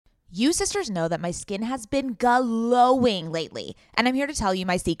You sisters know that my skin has been glowing lately, and I'm here to tell you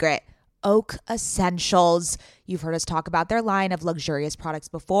my secret. Oak Essentials. You've heard us talk about their line of luxurious products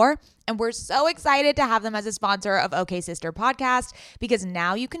before, and we're so excited to have them as a sponsor of OK Sister Podcast because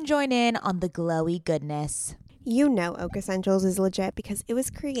now you can join in on the glowy goodness. You know Oak Essentials is legit because it was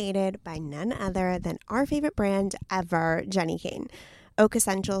created by none other than our favorite brand ever, Jenny Kane. Oak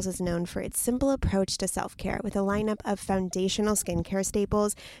Essentials is known for its simple approach to self-care with a lineup of foundational skincare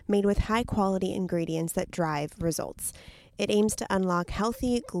staples made with high-quality ingredients that drive results. It aims to unlock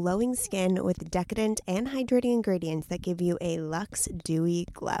healthy, glowing skin with decadent and hydrating ingredients that give you a luxe, dewy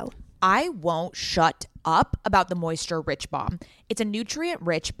glow. I won't shut up about the Moisture Rich Balm. It's a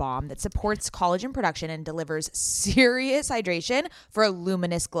nutrient-rich balm that supports collagen production and delivers serious hydration for a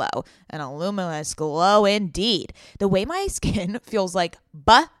luminous glow. And a luminous glow indeed. The way my skin feels like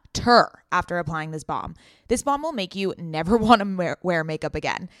butter after applying this balm. This balm will make you never want to wear makeup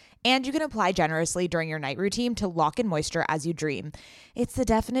again. And you can apply generously during your night routine to lock in moisture as you dream. It's the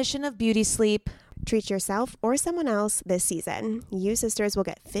definition of beauty sleep. Treat yourself or someone else this season. You sisters will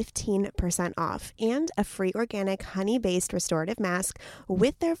get 15% off and a free organic honey-based restorative mask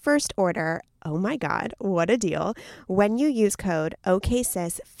with their first order. Oh my God, what a deal. When you use code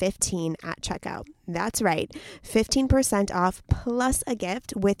OKSIS15 at checkout. That's right, 15% off plus a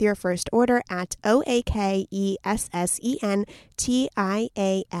gift with your first order at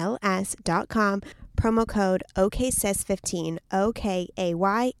OAKESSENTIALS.com. Promo code OKSIS15,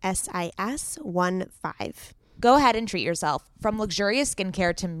 OKAYSIS15. Go ahead and treat yourself. From luxurious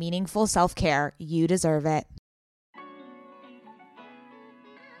skincare to meaningful self-care, you deserve it.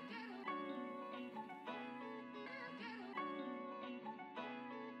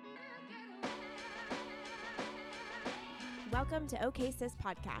 Welcome to OK Sis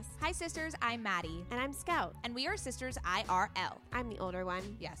Podcast. Hi sisters, I'm Maddie. And I'm Scout. And we are sisters IRL. I'm the older one.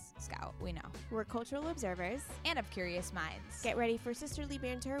 Yes, Scout, we know. We're cultural observers. And of curious minds. Get ready for sisterly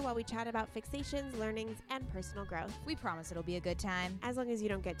banter while we chat about fixations, learnings, and personal growth. We promise it'll be a good time. As long as you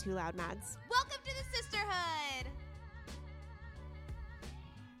don't get too loud, Mads. Welcome to the sisterhood!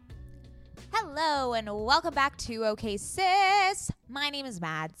 Hello and welcome back to OK Sis. My name is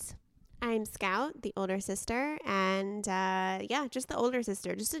Mads. I'm Scout, the older sister, and just the older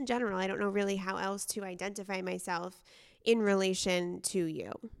sister. Just in general, I don't know really how else to identify myself in relation to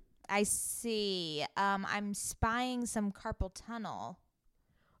you. I see. I'm spying some carpal tunnel.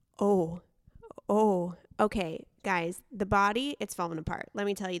 Oh, okay, guys, the body, it's falling apart. Let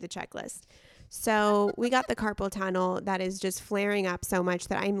me tell you the checklist. So we got the carpal tunnel that is just flaring up so much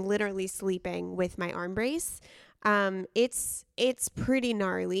that I'm literally sleeping with my arm brace. It's pretty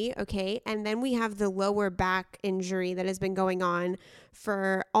gnarly, okay? And then we have the lower back injury that has been going on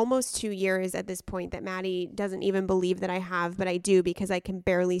for almost 2 years at this point that Maddie doesn't even believe that I have, but I do because I can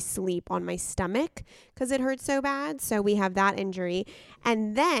barely sleep on my stomach because it hurts so bad. So we have that injury.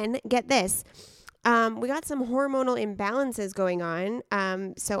 And then, get this, we got some hormonal imbalances going on.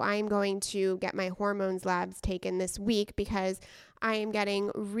 So I'm going to get my hormones labs taken this week because I am getting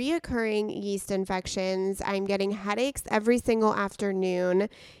reoccurring yeast infections. I'm getting headaches every single afternoon,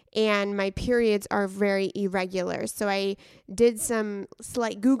 and my periods are very irregular. So I did some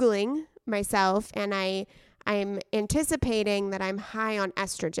slight Googling myself, and I'm anticipating that I'm high on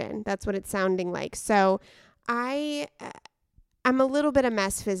estrogen. That's what it's sounding like. So I'm a little bit a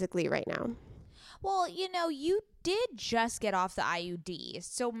mess physically right now. Well, you did just get off the IUD,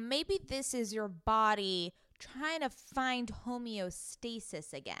 so maybe this is your body trying to find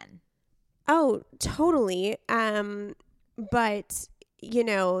homeostasis again. Oh, totally. But,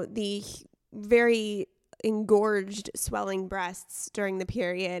 the very engorged swelling breasts during the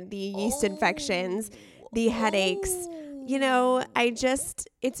period, the yeast infections, the headaches,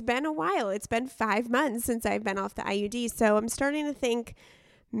 it's been a while. It's been 5 months since I've been off the IUD. So I'm starting to think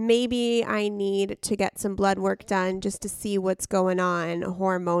maybe I need to get some blood work done just to see what's going on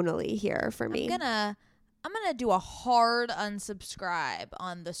hormonally here for me. I'm gonna do a hard unsubscribe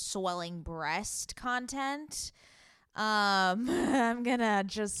on the swelling breast content. I'm gonna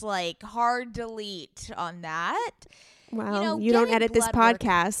just hard delete on that. Well, you don't edit this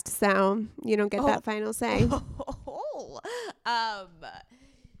podcast, so you don't get that final say.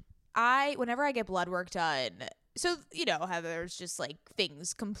 Whenever I get blood work done, so how there's just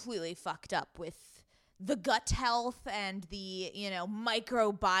things completely fucked up with the gut health and the,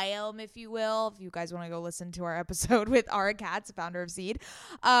 microbiome, if you will. If you guys want to go listen to our episode with Ara Katz, founder of Seed.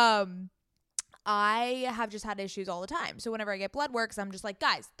 I have just had issues all the time. So whenever I get blood works, I'm just like,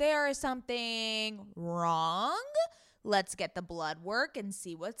 guys, there is something wrong. Let's get the blood work and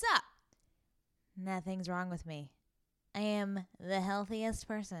see what's up. Nothing's wrong with me. I am the healthiest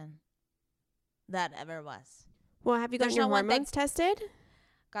person that ever was. Well, have you gotten your hormones tested?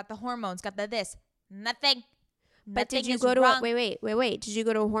 Got the hormones, got the this. Nothing. But did you go to wait. Did you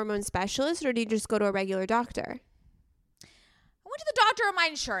go to a hormone specialist or did you just go to a regular doctor? I went to the doctor on my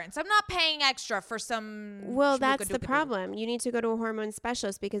insurance. I'm not paying extra for some. Well, that's the problem. You need to go to a hormone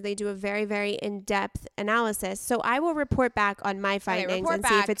specialist because they do a very, very in-depth analysis. So I will report back on my findings and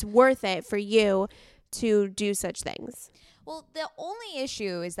see if it's worth it for you to do such things. Well, the only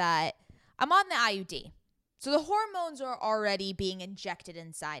issue is that I'm on the IUD. So the hormones are already being injected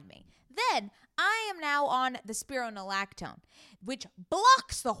inside me. Then I am now on the spironolactone, which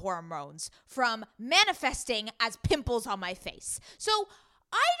blocks the hormones from manifesting as pimples on my face. So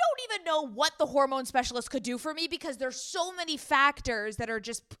I don't even know what the hormone specialist could do for me because there's so many factors that are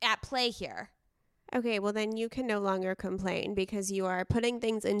just at play here. Okay, well then you can no longer complain because you are putting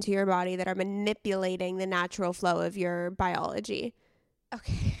things into your body that are manipulating the natural flow of your biology.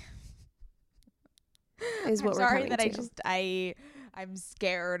 Okay. Is what I'm we're sorry coming that to. I'm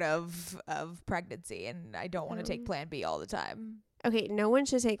scared of pregnancy and I don't want to take Plan B all the time. Okay, no one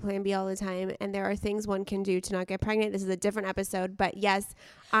should take Plan B all the time, and there are things one can do to not get pregnant. This is a different episode, but yes,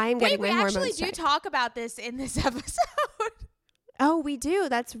 I'm getting my hormones checked. We actually do talk about this in this episode. Oh, we do.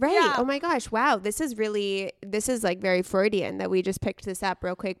 That's right. Yeah. Oh my gosh. Wow. This is like very Freudian that we just picked this up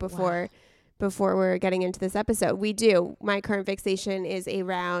real quick before we're getting into this episode. We do. My current fixation is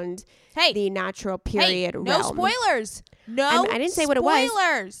around the natural period realm. No spoilers. I didn't say what it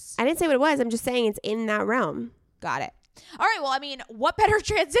was. I didn't say what it was. I'm just saying it's in that realm. Got it. All right. Well, I mean, what better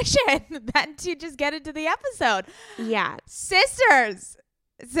transition than to just get into the episode? Yeah. Sisters.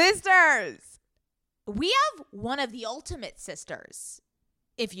 We have one of the ultimate sisters,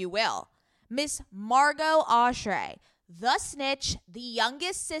 if you will. Miss Margo Oshry, the Snitch, the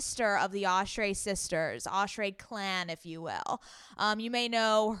youngest sister of the Oshry sisters, Oshry clan, if you will. You may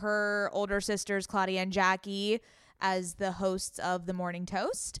know her older sisters, Claudia and Jackie, as the hosts of The Morning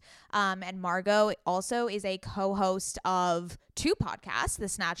Toast. And Margo also is a co-host of two podcasts, The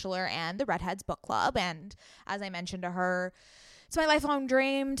Snatchler and The Redheads Book Club. And as I mentioned to her, it's my lifelong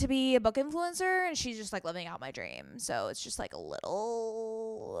dream to be a book influencer, and she's just like living out my dream. So it's just like a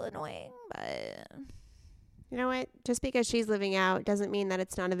little annoying, but you know what? Just because she's living out doesn't mean that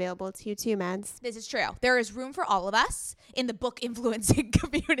it's not available to you too, Mads. This is true. There is room for all of us in the book influencing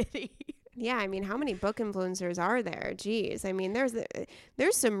community. Yeah, I mean, how many book influencers are there? Jeez. I mean, there's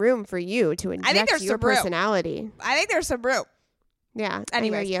some room for you to inject your personality. I think there's some room. Yeah,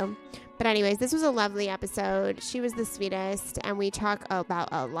 anyways. I hear you. But anyways, this was a lovely episode. She was the sweetest, and we talk about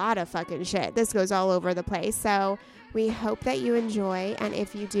a lot of fucking shit. This goes all over the place. So we hope that you enjoy, and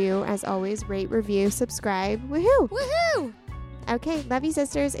if you do, as always, rate, review, subscribe. Woohoo! Woohoo! Okay, love you,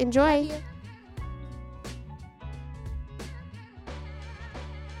 sisters. Enjoy. Love you.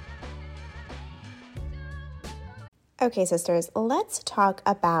 Okay, sisters, let's talk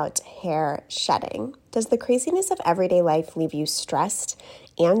about hair shedding. Does the craziness of everyday life leave you stressed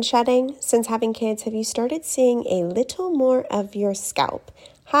and shedding? Since having kids, have you started seeing a little more of your scalp?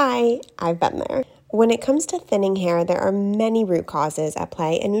 Hi, I've been there. When it comes to thinning hair, there are many root causes at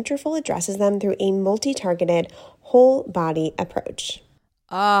play, and Nutrafol addresses them through a multi-targeted, whole-body approach.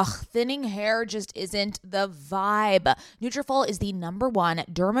 Ugh, thinning hair just isn't the vibe. Nutrafol is the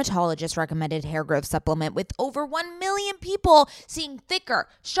 #1 dermatologist-recommended hair growth supplement with over 1 million people seeing thicker,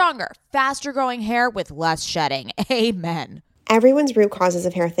 stronger, faster-growing hair with less shedding. Amen. Everyone's root causes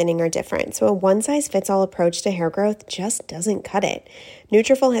of hair thinning are different, so a one-size-fits-all approach to hair growth just doesn't cut it.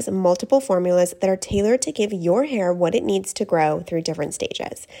 Nutrafol has multiple formulas that are tailored to give your hair what it needs to grow through different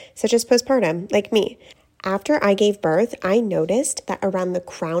stages, such as postpartum, like me. After I gave birth, I noticed that around the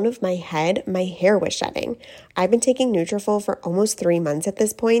crown of my head, my hair was shedding. I've been taking Nutrafol for almost 3 months at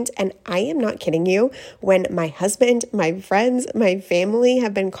this point, and I am not kidding you when my husband, my friends, my family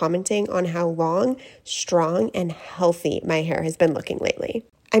have been commenting on how long, strong, and healthy my hair has been looking lately.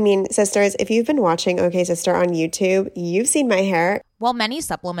 I mean, sisters, if you've been watching OK Sister on YouTube, you've seen my hair. While many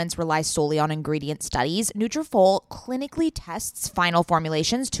supplements rely solely on ingredient studies, Nutrafol clinically tests final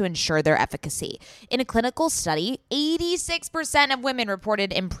formulations to ensure their efficacy. In a clinical study, 86% of women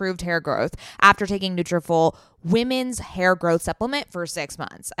reported improved hair growth after taking Nutrafol women's hair growth supplement for 6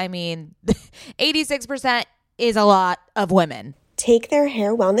 months. I mean, 86% is a lot of women. Take their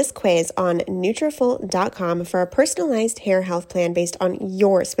hair wellness quiz on Nutrafol.com for a personalized hair health plan based on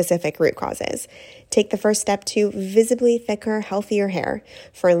your specific root causes. Take the first step to visibly thicker, healthier hair.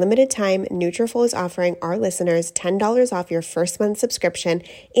 For a limited time, Nutrafol is offering our listeners $10 off your first month subscription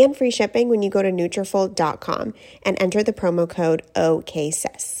and free shipping when you go to Nutrafol.com and enter the promo code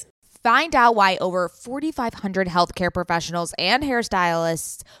OKSIS. Find out why over 4,500 healthcare professionals and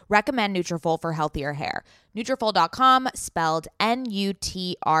hairstylists recommend Nutrafol for healthier hair. Nutrafol.com, spelled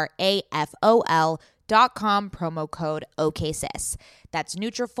Nutrafol.com, promo code OKSIS. That's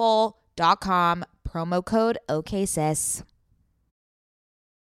Nutrafol.com, promo code OKSIS.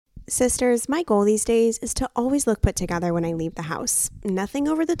 Sisters, my goal these days is to always look put together when I leave the house. Nothing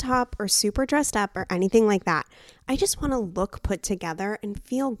over the top or super dressed up or anything like that. I just want to look put together and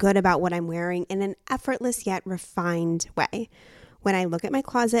feel good about what I'm wearing in an effortless yet refined way. When I look at my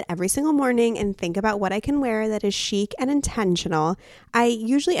closet every single morning and think about what I can wear that is chic and intentional, I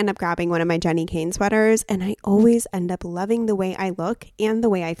usually end up grabbing one of my Jenny Kane sweaters, and I always end up loving the way I look and the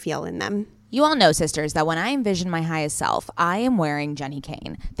way I feel in them. You all know, sisters, that when I envision my highest self, I am wearing Jenny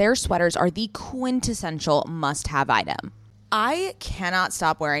Kane. Their sweaters are the quintessential must-have item. I cannot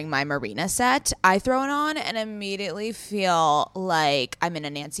stop wearing my Marina set. I throw it on and immediately feel like I'm in a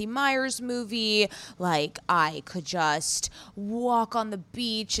Nancy Meyers movie, like I could just walk on the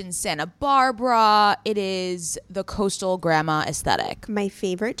beach in Santa Barbara. It is the coastal grandma aesthetic. My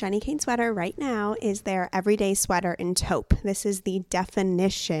favorite Jenny Kane sweater right now is their everyday sweater in taupe. This is the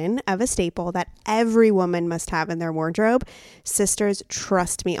definition of a staple that every woman must have in their wardrobe. Sisters,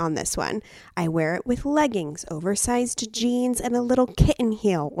 trust me on this one. I wear it with leggings, oversized jeans, and a little kitten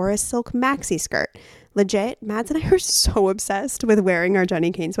heel or a silk maxi skirt. Legit, Mads and I are so obsessed with wearing our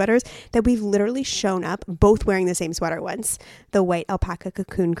Jenny Kane sweaters that we've literally shown up both wearing the same sweater once. The white alpaca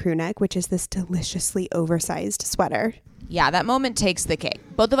cocoon crew neck, which is this deliciously oversized sweater. Yeah, that moment takes the cake.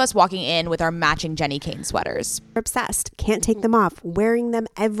 Both of us walking in with our matching Jenny Kane sweaters. We're obsessed. Can't take them off. Wearing them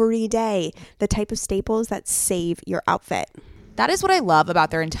every day. The type of staples that save your outfit. That is what I love about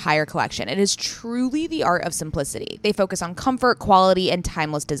their entire collection. It is truly the art of simplicity. They focus on comfort, quality, and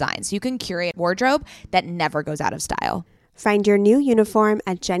timeless designs. You can curate a wardrobe that never goes out of style. Find your new uniform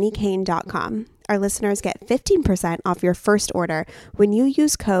at jennykane.com. Our listeners get 15% off your first order when you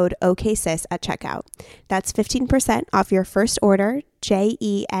use code OKSIS at checkout. That's 15% off your first order,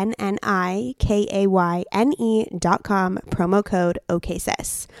 JENNIKAYNE.com, promo code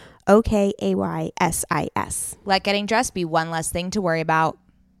OKSIS. OKAYSIS. Let getting dressed be one less thing to worry about.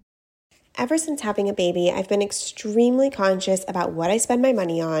 Ever since having a baby, I've been extremely conscious about what I spend my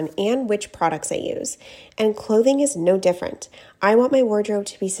money on and which products I use. And clothing is no different. I want my wardrobe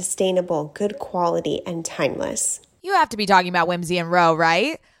to be sustainable, good quality, and timeless. You have to be talking about Whimsy and Row,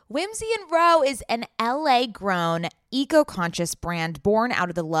 right? Whimsy and Row is an LA-grown, eco-conscious brand born out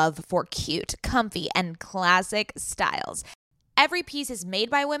of the love for cute, comfy, and classic styles. Every piece is made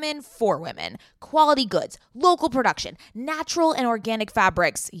by women for women. Quality goods, local production, natural and organic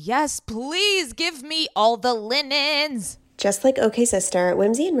fabrics. Yes, please give me all the linens. Just like OK Sister,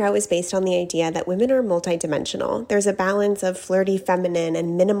 Whimsy and Row is based on the idea that women are multidimensional. There's a balance of flirty feminine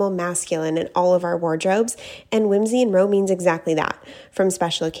and minimal masculine in all of our wardrobes, and Whimsy and Row means exactly that. From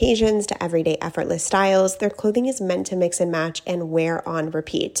special occasions to everyday effortless styles, their clothing is meant to mix and match and wear on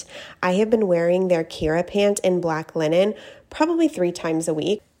repeat. I have been wearing their Kira pant in black linen probably 3 times a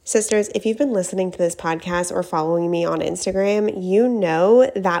week. Sisters, if you've been listening to this podcast or following me on Instagram, you know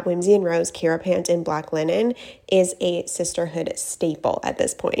that Whimsy and Row's Kira pant in black linen is a sisterhood staple at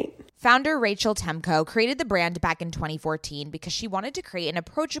this point. Founder Rachel Temko created the brand back in 2014 because she wanted to create an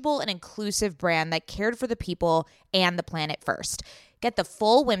approachable and inclusive brand that cared for the people and the planet first. Get the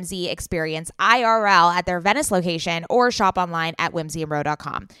full Whimsy experience IRL at their Venice location or shop online at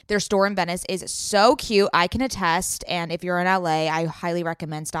whimsyandrow.com. Their store in Venice is so cute, I can attest, and if you're in LA, I highly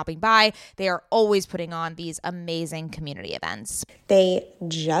recommend stopping by. They are always putting on these amazing community events. They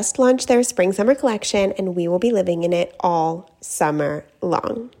just launched their spring-summer collection, and we will be living in it all summer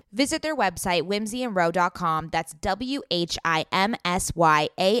long. Visit their website, whimsyandrow.com. That's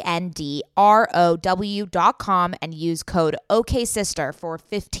WHIMSYANDROW.com and use code OKSister for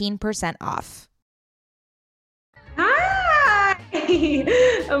 15% off. Hi!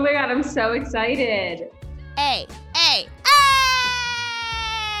 Oh my God, I'm so excited. Hey!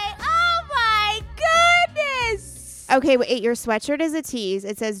 Oh my goodness! Okay, wait, your sweatshirt is a tease.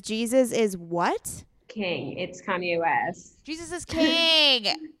 It says Jesus is what? King. It's Kanye West. Jesus is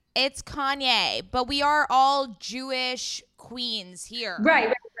king. It's Kanye, but we are all Jewish queens here. Right.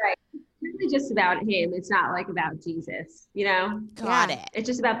 It's really just about him. It's not like about Jesus, you know? Got it. It's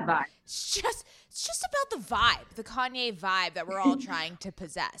just about the vibe. It's just about the vibe, the Kanye vibe that we're all trying to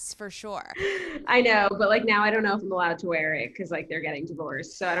possess, for sure. I know, but like now I don't know if I'm allowed to wear it because like they're getting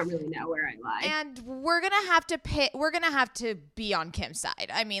divorced, so I don't really know where I lie. And we're gonna have to be on Kim's side.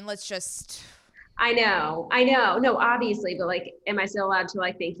 I mean, let's just. I know. No, obviously, but like, am I still allowed to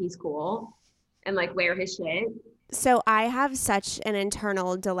like think he's cool and like wear his shit? So I have such an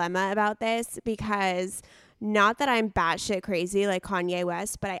internal dilemma about this because not that I'm batshit crazy like Kanye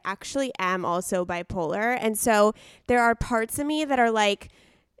West, but I actually am also bipolar. And so there are parts of me that are like,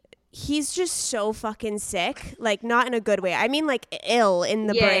 he's just so fucking sick, like not in a good way. I mean like ill in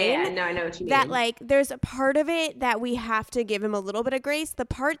the brain. Yeah, no, I know what you mean. That like there's a part of it that we have to give him a little bit of grace. The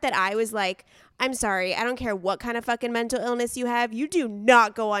part that I was like, I'm sorry, I don't care what kind of fucking mental illness you have. You do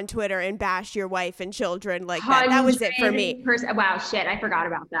not go on Twitter and bash your wife and children like that. That was it for me. Wow, shit, I forgot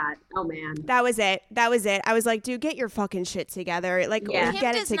about that. Oh man. That was it. I was like, dude, get your fucking shit together. Like, Yeah.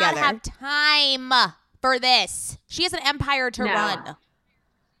 get it does together. not have time for this. She has an empire to run.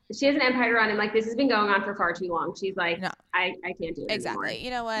 She has an empire to run, and like this has been going on for far too long. She's like, No. I can't do it Exactly. anymore. You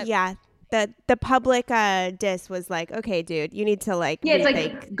know what? Yeah. The public diss was like, okay, dude, you need to like Yeah, it's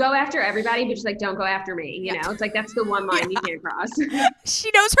rethink. like go after everybody, but just like don't go after me. You know, it's like that's the one line you can't cross. She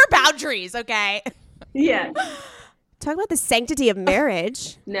knows her boundaries, okay? Yeah. Talk about the sanctity of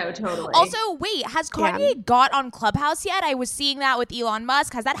marriage. No, totally. Also, wait, has Kanye got on Clubhouse yet? I was seeing that with Elon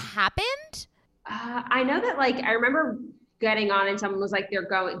Musk. Has that happened? I know that like I remember getting on and someone was like they're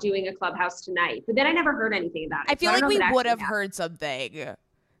doing a Clubhouse tonight, but then I never heard anything about it. I feel like we would have heard something.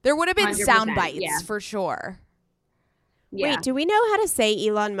 There would have been 100%, sound bites yeah. for sure. Yeah. Wait, do we know how to say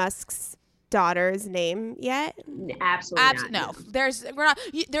Elon Musk's daughter's name yet? Absolutely No. not. There's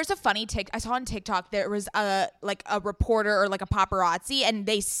a funny I saw on TikTok there was a reporter or like a paparazzi and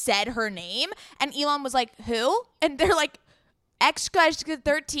they said her name and Elon was like, "Who?" And they're like,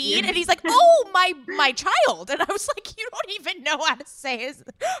 X13, and he's like, "Oh, my child," and I was like, "You don't even know how to say is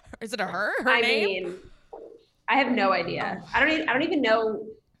it a her I name?" mean, I have no idea. I don't even know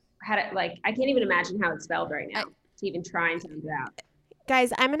how to like. I can't even imagine how it's spelled right now to even try and sound it out.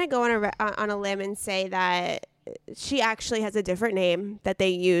 Guys, I'm gonna go on a limb and say that she actually has a different name that they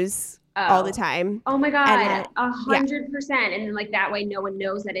use all the time. Oh my god, And 100%, and then like that way, no one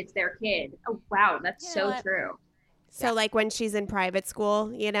knows that it's their kid. Oh wow, that's so true. So like when she's in private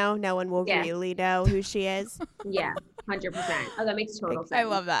school, you know, no one will really know who she is. Yeah, 100%. Oh, that makes total sense. I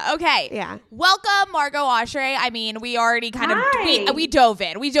love that. Okay. Yeah. Welcome, Margo Oshry. I mean, we already kind Hi. of we dove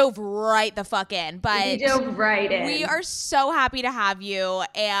in. We dove right the fuck in. But We dove right in. we are so happy to have you,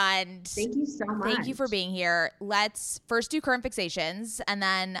 and Thank you so much. thank you for being here. Let's first do current fixations, and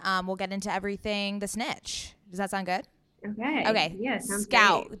then we'll get into everything the snitch. Does that sound good? Okay. Okay. Yeah, sounds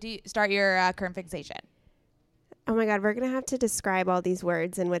Scout, great. start your current fixation. Oh my God, we're going to have to describe all these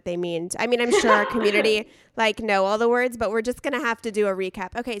words and what they mean. I mean, I'm sure our community like know all the words, but we're just going to have to do a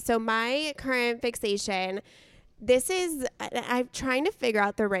recap. Okay, so my current fixation, I'm trying to figure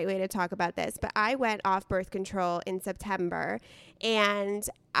out the right way to talk about this, but I went off birth control in September, and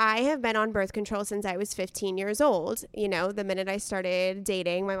I have been on birth control since I was 15 years old. You know, the minute I started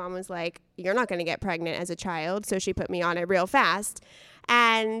dating, my mom was like, "You're not going to get pregnant as a child." So she put me on it real fast.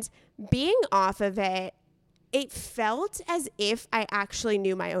 And being off of it, it felt as if I actually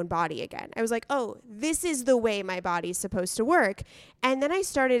knew my own body again. I was like, oh, this is the way my body's supposed to work. And then I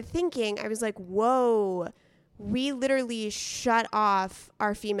started thinking, I was like, whoa, we literally shut off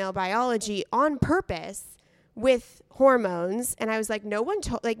our female biology on purpose with hormones. And I was like, no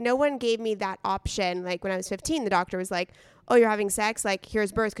one gave me that option. Like when I was 15, the doctor was like, oh, you're having sex? Like,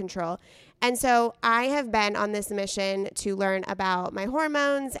 here's birth control. And so I have been on this mission to learn about my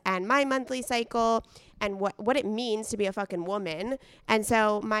hormones and my monthly cycle and what it means to be a fucking woman. And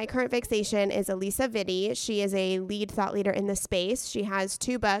so my current fixation is Elisa Vitti. She is a lead thought leader in the space. She has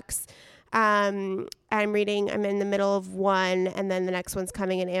 2 books. I'm in the middle of one, and then the next one's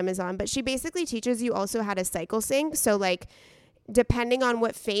coming in Amazon. But she basically teaches you also how to cycle sync. So like, depending on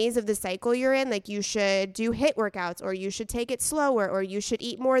what phase of the cycle you're in, like you should do HIIT workouts, or you should take it slower, or you should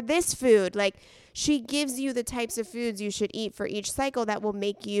eat more this food. Like she gives you the types of foods you should eat for each cycle that will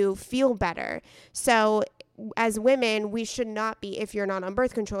make you feel better. So as women, we should not be, if you're not on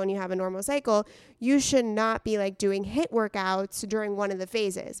birth control and you have a normal cycle, you should not be like doing HIIT workouts during one of the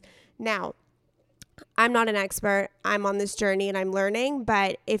phases. Now, I'm not an expert. I'm on this journey and I'm learning.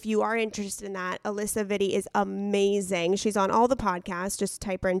 But if you are interested in that, Elisa Vitti is amazing. She's on all the podcasts. Just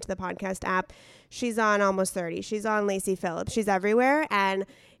type her into the podcast app. She's on Almost 30. She's on Lacey Phillips. She's everywhere. And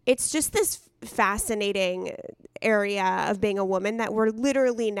it's just this fascinating area of being a woman that we're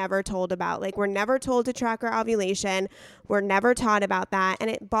literally never told about. Like, we're never told to track our ovulation. We're never taught about that.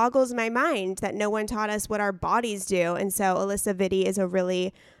 And it boggles my mind that no one taught us what our bodies do. And so Elisa Vitti is a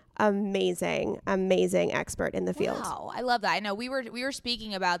really amazing expert in the field. Wow, I love that. I know we were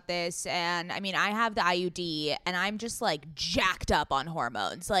speaking about this, and I mean, I have the IUD and I'm just like jacked up on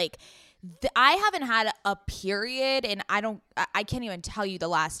hormones. Like I haven't had a period, and I can't even tell you the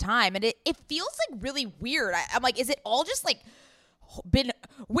last time, and it feels like really weird. I'm like, is it all just like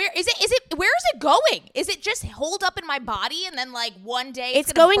where is it going? Is it just holed up in my body, and then like one day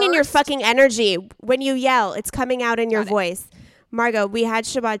it's going burst? in your fucking energy. When you yell, it's coming out in your voice. Margo, we had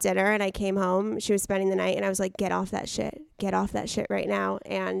Shabbat dinner, and I came home. She was spending the night, and I was like, get off that shit right now.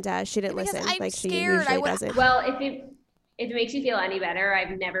 And she didn't listen. I'm like scared. She usually doesn't. Well, if it makes you feel any better,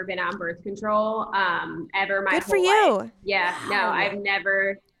 I've never been on birth control ever my Good for whole you. life. Yeah, no, I've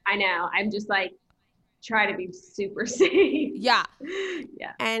never. I know. I'm just like try to be super safe. Yeah.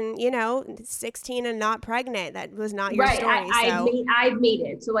 Yeah. And 16 and not pregnant. That was not your Right. story. I've made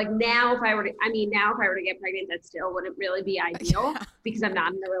it. So like now if I were to get pregnant, that still wouldn't really be ideal because I'm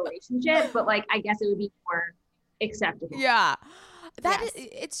not in a relationship. But like I guess it would be more acceptable. Yeah. Yes.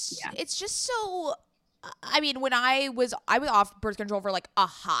 It's just so. I mean, when I was off birth control for like a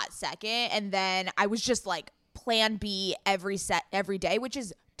hot second, and then I was just like plan B every day, which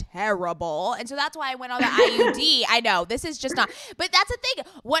is terrible. And so that's why I went on the IUD. I know this is just not, but that's the thing.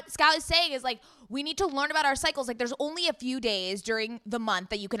 What Scott is saying is like, we need to learn about our cycles. Like there's only a few days during the month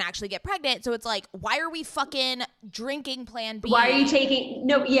that you can actually get pregnant. So it's like, why are we fucking drinking plan B? Why are you taking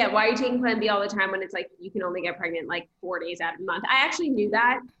plan B all the time when it's like, you can only get pregnant like 4 days out of the month? I actually knew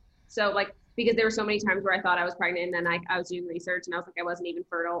that. So like, because there were so many times where I thought I was pregnant, and then I was doing research and I was like, I wasn't even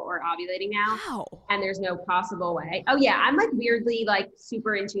fertile or ovulating now. Wow. And there's no possible way. Oh yeah. I'm like weirdly like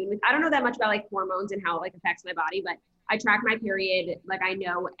super in tune with, I don't know that much about like hormones and how it like affects my body, but I track my period. Like I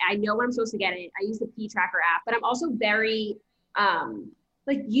know when I'm supposed to get it. I use the P Tracker app, but I'm also very,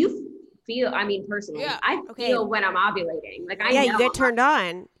 like you feel, I mean, personally, I feel when I'm ovulating. Like I know you get turned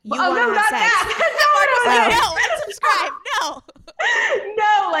on. You no, want to have not sex. that. No, subscribe. No.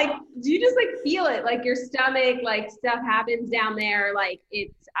 No, like you just like feel it, like your stomach, like stuff happens down there, like you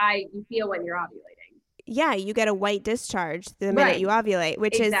feel when you're ovulating. Yeah, you get a white discharge the minute you ovulate,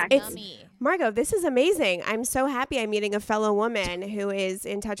 which is Margo, this is amazing. I'm so happy I'm meeting a fellow woman who is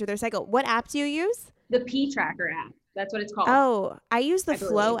in touch with her cycle. What app do you use? The P Tracker app. That's what it's called. Oh, I use the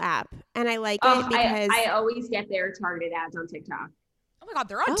Flow app, and I like it because I always get their targeted ads on TikTok. Oh my God,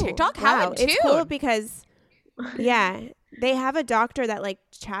 they're on TikTok. Wow. How in tune? It's cool because they have a doctor that like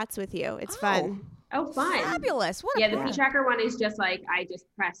chats with you. It's fun. Oh, fun. Fabulous. What the P Tracker one is just like, I just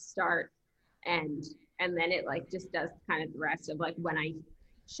press start and then it like just does kind of the rest of like when I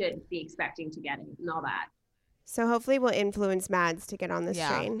should be expecting to get it and all that. So hopefully we'll influence Mads to get on this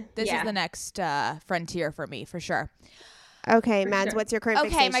train. This is the next frontier for me, for sure. Okay, Mads, what's your current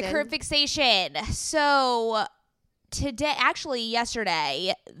fixation? Okay, my current fixation. So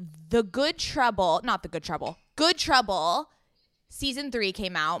yesterday, Good Trouble season 3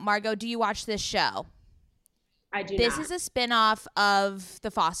 came out. Margo, do you watch this show? I do This not. is a spinoff of The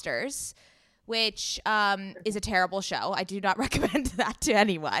Fosters, which is a terrible show. I do not recommend that to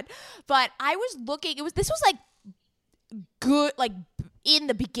anyone. But I was looking, this was like good, like in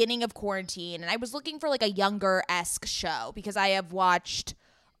the beginning of quarantine, and I was looking for like a younger-esque show because I have watched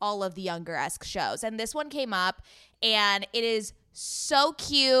all of the younger-esque shows. And this one came up, and it is so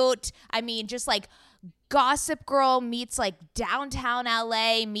cute. I mean, just like Gossip Girl meets like downtown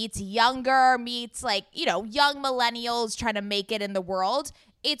LA, meets younger, meets like, young millennials trying to make it in the world.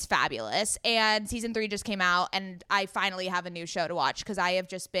 It's fabulous. And season 3 just came out, and I finally have a new show to watch because I have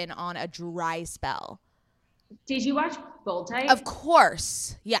just been on a dry spell. Did you watch Bold Type? Of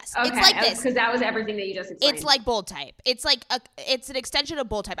course. Yes. Okay. It's like this. Because that was everything that you just explained. It's like Bold Type. It's like it's an extension of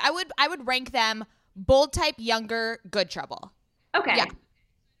Bold Type. I would rank them Bold Type, younger, Good Trouble. Okay. Yeah.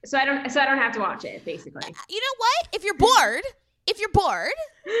 So I don't have to watch it, basically. You know what? If you're bored,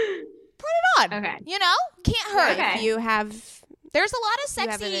 put it on. Okay. Can't hurt. Okay. If you have There's a lot of you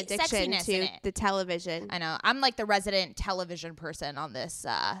have an addiction sexiness to in it. the television. I know. I'm like the resident television person on this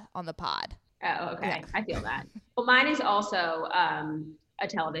on the pod. Oh, okay. Yeah. I feel that. Well, mine is also a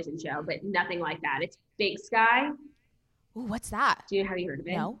television show, but nothing like that. It's Big Sky. Ooh, what's that? Have you heard of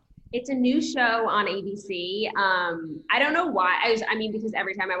it? No. It's a new show on ABC. I don't know why. Because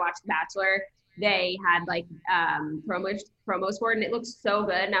every time I watch The Bachelor, they had like promos for it, and it looks so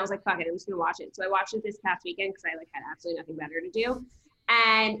good. And I was like, fuck it, I'm just gonna watch it. So I watched it this past weekend because I like had absolutely nothing better to do.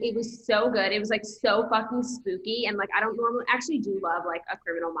 And it was so good. It was like so fucking spooky. And like, I don't normally actually do love like a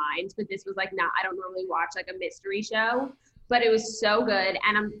Criminal Minds, but this was like I don't normally watch like a mystery show, but it was so good.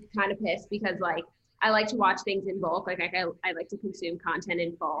 And I'm kind of pissed because like, I like to watch things in bulk. Like I like to consume content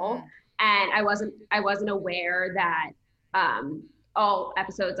in full. And I wasn't aware that, all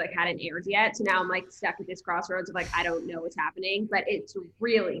episodes like hadn't aired yet. So now I'm like stuck at this crossroads of like, I don't know what's happening, but it's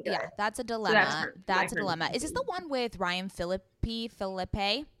really good. Yeah, that's a dilemma. So that's a dilemma. Is this the one with Ryan Philippe?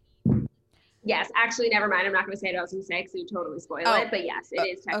 Yes, actually, never mind. I'm not going to say what I was going to say because you totally spoil it. But yes, it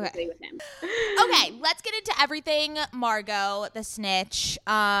is technically with him. Okay, let's get into everything. Margo, the snitch,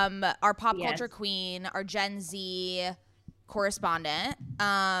 our pop culture queen, our Gen Z correspondent.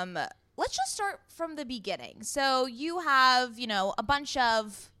 Let's just start from the beginning. So you have, a bunch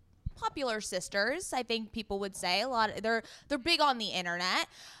of popular sisters. I think people would say a lot. They're big on the internet.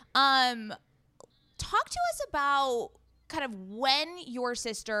 Talk to us about kind of when your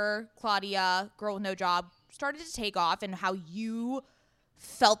sister Claudia, girl with no job, started to take off and how you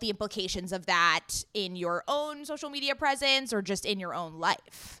felt the implications of that in your own social media presence or just in your own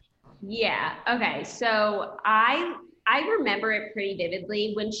life. Yeah. Okay. So I remember it pretty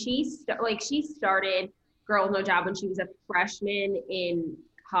vividly when she started Girl with No Job when she was a freshman in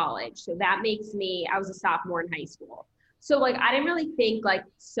college. So that makes me, I was a sophomore in high school. So like I didn't really think like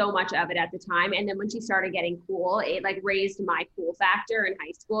so much of it at the time. And then when she started getting cool, it like raised my cool factor in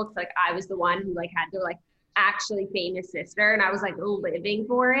high school. Cause like I was the one who like had to like actually famous sister and I was like living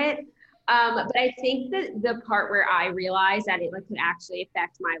for it. But I think that the part where I realized that it like could actually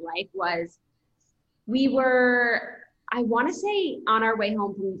affect my life was we were, I want to say on our way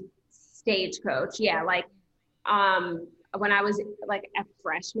home from Stagecoach. Yeah. Like, when I was like a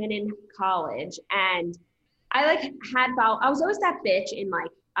freshman in college and I like I was always that bitch in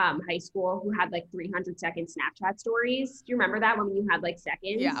like high school who had like 300-second Snapchat stories. Do you remember that when you had like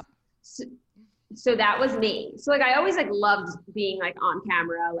seconds? Yeah. So that was me. So like I always like loved being like on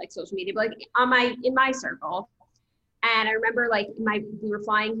camera, like social media, but like in my circle. And I remember like we were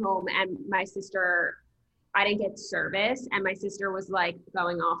flying home and my sister, I didn't get service and my sister was like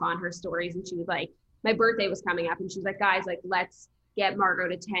going off on her stories and she was like, my birthday was coming up and she was like, guys, like let's get Margo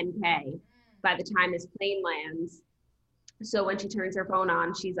to 10K by the time this plane lands. So when she turns her phone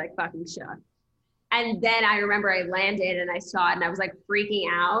on, she's like fucking shook. And then I remember I landed and I saw it and I was like freaking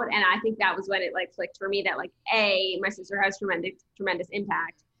out. And I think that was when it like clicked for me that like, A, my sister has tremendous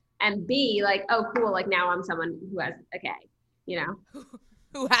impact. And B, like, oh, cool. Like now I'm someone who has a K,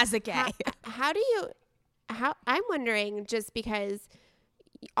 who has a K. I'm wondering just because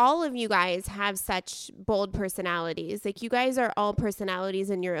all of you guys have such bold personalities. Like you guys are all personalities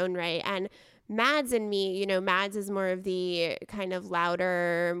in your own right. And Mads and me, Mads is more of the kind of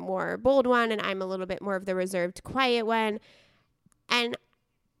louder, more bold one. And I'm a little bit more of the reserved, quiet one. And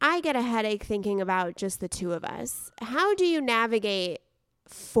I get a headache thinking about just the two of us. How do you navigate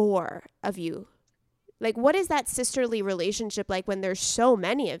 4 of you? Like, what is that sisterly relationship like when there's so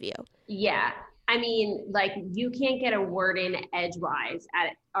many of you? Yeah. I mean, like you can't get a word in edgewise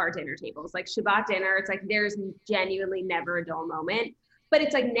at our dinner tables. Like Shabbat dinner, it's like there's genuinely never a dull moment. But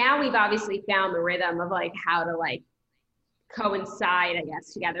it's like now we've obviously found the rhythm of like how to like coincide, I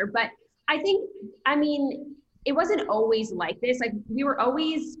guess, together. But I mean, it wasn't always like this. Like we were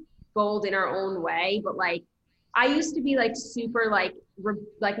always bold in our own way, but like I used to be like super like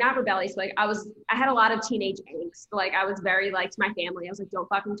not rebellious, but like I had a lot of teenage angst. Like I was very like to my family, I was like, don't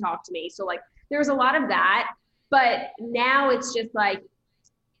fucking talk to me. So like there was a lot of that. But now it's just like,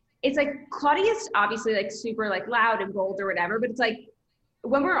 it's like Claudia's obviously like super like loud and bold or whatever, but it's like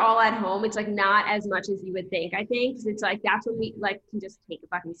when we're all at home, it's like not as much as you would think, I think. Cause it's like, that's when we like can just take a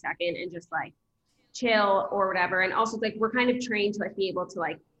fucking second and just like chill or whatever. And also like, we're kind of trained to like be able to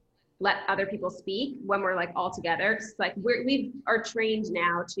like let other people speak when we're like all together. Cause like we are trained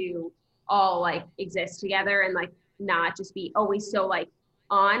now to all like exist together and like not just be always so like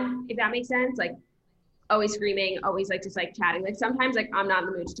on, if that makes sense. Like always screaming, always like just like chatting. Like sometimes like I'm not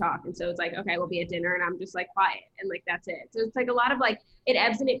in the mood to talk. And so it's like, okay, we'll be at dinner and I'm just like quiet and like that's it. So it's like a lot of like it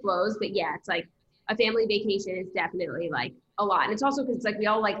ebbs and it flows. But yeah, it's like a family vacation is definitely like a lot. And it's also because it's like we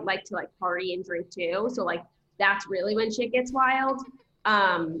all like to like party and drink too. So like that's really when shit gets wild.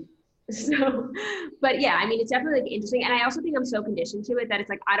 So, but yeah, I mean, it's definitely like interesting. And I also think I'm so conditioned to it that it's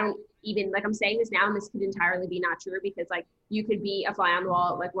like, I don't even like, I'm saying this now and this could entirely be not true because like you could be a fly on the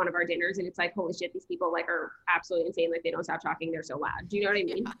wall at like one of our dinners and it's like, holy shit, these people like are absolutely insane. Like they don't stop talking. They're so loud. Do you know what I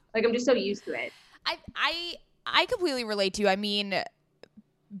mean? Yeah. Like, I'm just so used to it. I completely relate to you. I mean,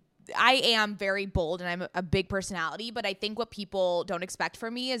 I am very bold and I'm a big personality, but I think what people don't expect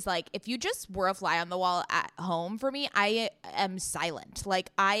from me is like, if you just were a fly on the wall at home for me, I am silent.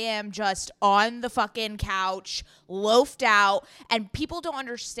 Like I am just on the fucking couch, loafed out, and people don't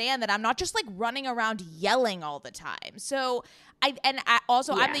understand that I'm not just like running around yelling all the time. So I'm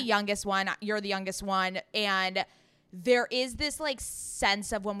the youngest one, you're the youngest one. And there is this like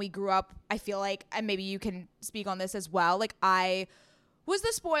sense of when we grew up, I feel like, and maybe you can speak on this as well. Like I was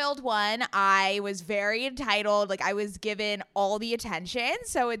the spoiled one. I was very entitled. Like, I was given all the attention.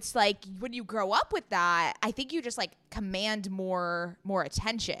 So it's like when you grow up with that, I think you just like command more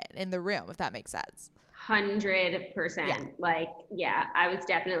attention in the room, if that makes sense. 100%. Yeah. Like, yeah, I was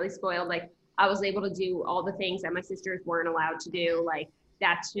definitely spoiled. Like, I was able to do all the things that my sisters weren't allowed to do. Like,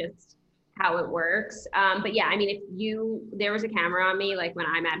 that's just how it works. But yeah, I mean, if there was a camera on me, like when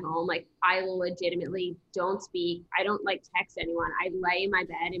I'm at home, like I legitimately don't speak. I don't like text anyone. I lay in my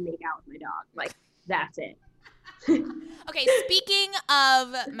bed and make out with my dog. Like, that's it. Okay, speaking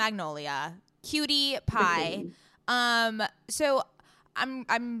of Magnolia, cutie pie. So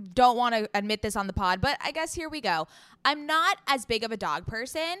I'm don't want to admit this on the pod, but I guess here we go. I'm not as big of a dog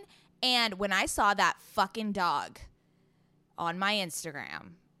person, and when I saw that fucking dog on my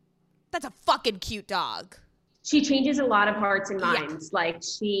Instagram, that's a fucking cute dog. She changes a lot of hearts and minds. Yeah. Like,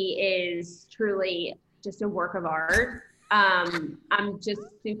 she is truly just a work of art. I'm just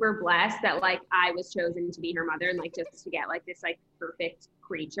super blessed that like I was chosen to be her mother and like just to get like this like perfect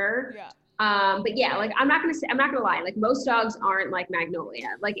creature. Yeah. But yeah, like I'm not gonna lie. Like, most dogs aren't like Magnolia.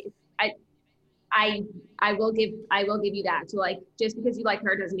 Like, I will give you that. So like, just because you like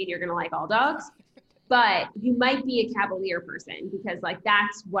her doesn't mean you're gonna like all dogs. But you might be a Cavalier person, because like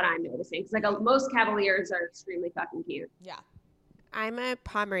that's what I'm noticing. Because like most Cavaliers are extremely fucking cute. Yeah. I'm a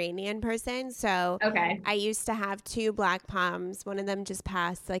Pomeranian person, so okay. I used to have 2 black Poms. One of them just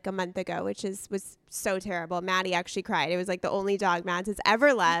passed like a month ago, which was so terrible. Maddie actually cried. It was like the only dog Mads has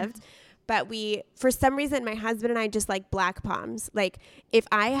ever loved. But for some reason, my husband and I just like black Poms. Like, if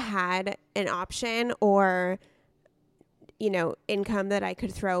I had an option or, you know, income that I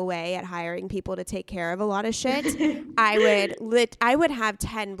could throw away at hiring people to take care of a lot of shit, I would have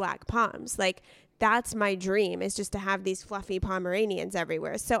 10 black Poms. Like, that's my dream, is just to have these fluffy Pomeranians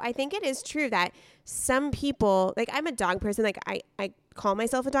everywhere. So I think it is true that some people, like, I'm a dog person, like I call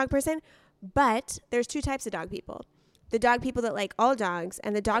myself a dog person, but there's 2 types of dog people. The dog people that like all dogs,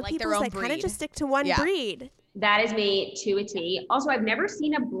 and the dog people that kind of just stick to one breed. That is me to a T. Also, I've never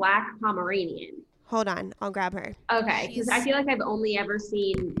seen a black Pomeranian. Hold on, I'll grab her. Okay, because I feel like I've only ever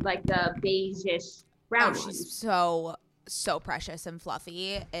seen like the beige-ish brown one. She's so precious and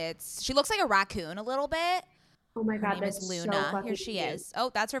fluffy. She looks like a raccoon a little bit. Oh my God, her name is Luna. Here she is.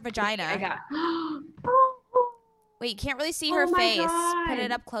 Oh, that's her vagina. I got. Wait, you can't really see her face. God. Put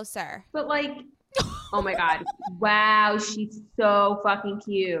it up closer. But like, oh my God, wow, she's so fucking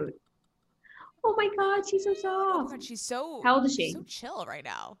cute. Oh my God, she's so soft. Oh my God, she's How old is she? So chill right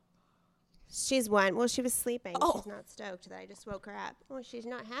now. She's 1. Well, she was sleeping. Oh. She's not stoked that I just woke her up. Oh, she's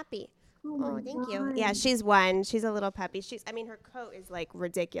not happy. Oh, thank you. Yeah, she's 1. She's a little puppy. Her coat is like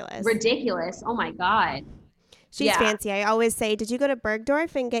ridiculous. Ridiculous. Oh my God. She's fancy. I always say, did you go to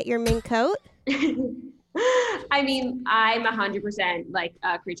Bergdorf and get your mink coat? I mean, I'm 100% like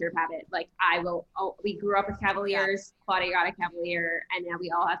a creature of habit. Like, we grew up with Cavaliers. Yeah. Claudia got a Cavalier, and now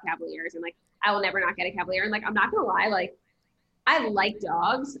we all have Cavaliers. And like, I will never not get a Cavalier. And like, I'm not going to lie, like, I like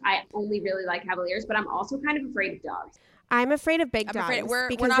dogs. I only really like Cavaliers, but I'm also kind of afraid of dogs. I'm afraid of big dogs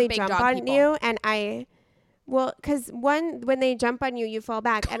because they jump on you, and because when they jump on you, you fall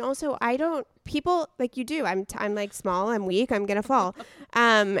back, and also people like you do. I'm like small, I'm weak, I'm gonna fall.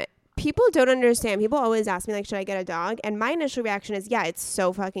 People don't understand. People always ask me like, should I get a dog? And my initial reaction is, yeah, it's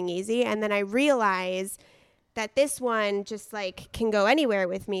so fucking easy. And then I realize that this one just like can go anywhere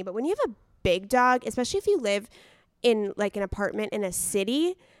with me. But when you have a big dog, especially if you live in like an apartment in a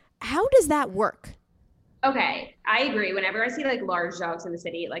city, how does that work? Okay, I agree. Whenever I see like large dogs in the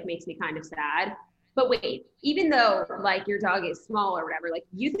city, it like makes me kind of sad. But wait, even though like your dog is small or whatever, like,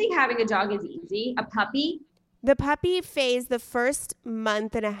 you think having a dog is easy? A puppy? The puppy phase, the first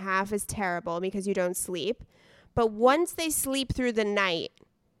month and a half is terrible because you don't sleep. But once they sleep through the night,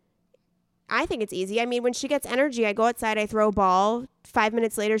 I think it's easy. I mean, when she gets energy, I go outside, I throw a ball. 5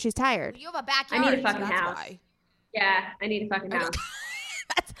 minutes later, she's tired. You have a backyard. I need a fucking house. Why. Yeah, I need a fucking house.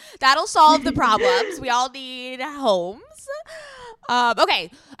 That'll solve the problems. We all need homes.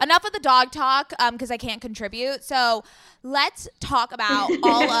 Okay, enough of the dog talk because I can't contribute. So let's talk about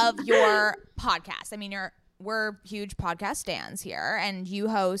all of your podcasts. I mean, we're huge podcast stans here, and you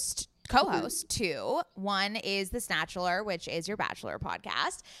co-host 2. One is The Snatchler, which is your Bachelor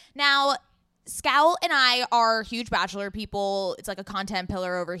podcast. Now, Scout and I are huge Bachelor people. It's like a content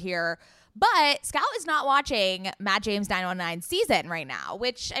pillar over here. But Scout is not watching Matt James 919 season right now,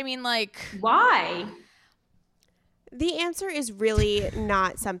 which, I mean, like... Why? The answer is really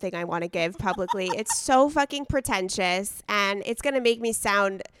not something I want to give publicly. It's so fucking pretentious, and it's going to make me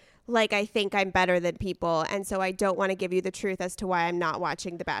sound like I think I'm better than people, and so I don't want to give you the truth as to why I'm not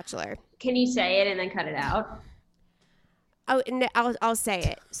watching The Bachelor. Can you say it and then cut it out? Oh, no, I'll say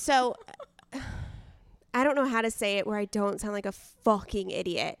it. So I don't know how to say it where I don't sound like a fucking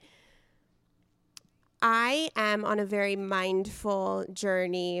idiot. I am on a very mindful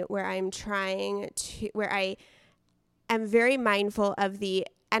journey where I'm where I am very mindful of the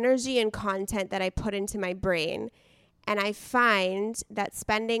energy and content that I put into my brain. And I find that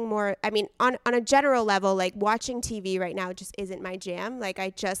spending more, I mean, on a general level, like watching TV right now just isn't my jam. Like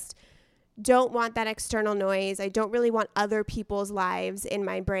I just don't want that external noise. I don't really want other people's lives in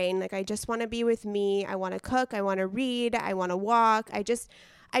my brain. Like I just want to be with me. I want to cook. I want to read. I want to walk. I just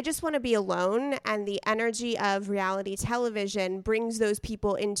want to be alone, and the energy of reality television brings those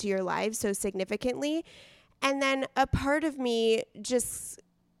people into your life so significantly. And then a part of me just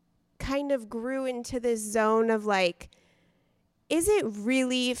kind of grew into this zone of like, is it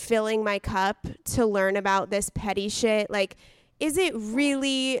really filling my cup to learn about this petty shit? Like, is it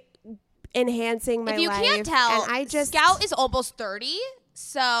really enhancing my life? If you can't tell, and I just, Scout is almost 30,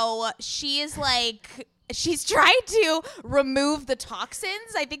 so she is like, she's trying to remove the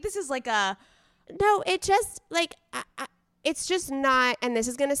toxins. I think this is like a... No, it just, like, it's just not, and this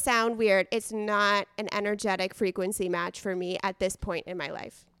is going to sound weird, it's not an energetic frequency match for me at this point in my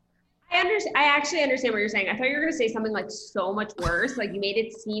life. I actually understand what you're saying. I thought you were going to say something like so much worse. Like you made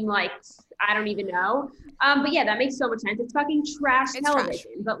it seem like, I don't even know. But yeah, that makes so much sense. It's fucking trash television. Trash.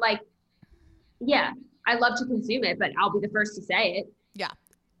 But like, yeah, I love to consume it, but I'll be the first to say it. Yeah.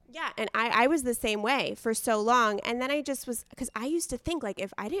 Yeah, and I was the same way for so long. And then I just was, because I used to think, like,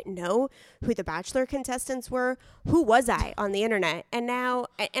 if I didn't know who the Bachelor contestants were, who was I on the internet? And now,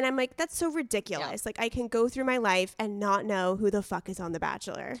 and I'm like, that's so ridiculous. Yeah. Like, I can go through my life and not know who the fuck is on the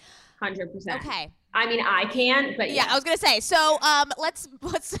Bachelor. 100%. Okay. I mean, I can't, but yeah, I was gonna say. So, let's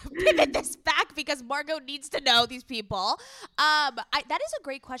pivot this back because Margo needs to know these people. That is a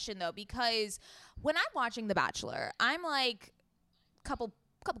great question though, because when I'm watching The Bachelor, I'm like, couple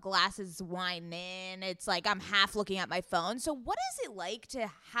glasses of wine in. It's like I'm half looking at my phone. So, what is it like to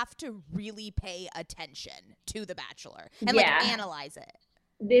have to really pay attention to The Bachelor and like analyze it?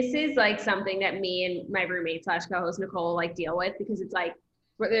 This is like something that me and my roommate / co-host Nicole like deal with, because it's like,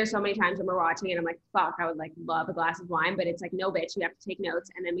 there's so many times when we're watching it, I'm like, fuck, I would like love a glass of wine, but it's like, no bitch, you have to take notes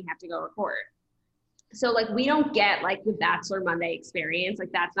and then we have to go record. So like, we don't get like the Bachelor Monday experience.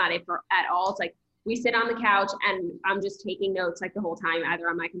 Like that's not it at all. It's like, we sit on the couch and I'm just taking notes like the whole time, either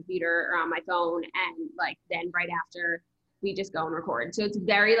on my computer or on my phone. And like, then right after we just go and record. So it's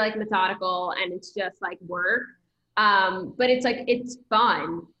very like methodical and it's just like work. But it's like, it's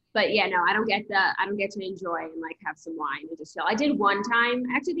fun. But yeah, no, I don't get to enjoy and like have some wine and just chill. I did one time.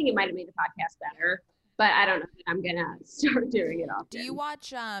 I actually think it might have made the podcast better, but I don't know that I'm gonna start doing it often. Do you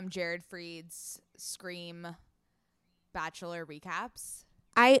watch Jared Freed's Scream Bachelor recaps?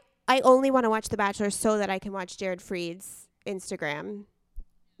 I only want to watch The Bachelor so that I can watch Jared Freed's Instagram.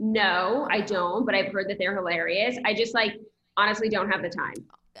 No, I don't, but I've heard that they're hilarious. I just like honestly don't have the time.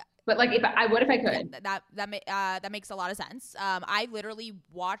 But like, if I could. That makes a lot of sense. I literally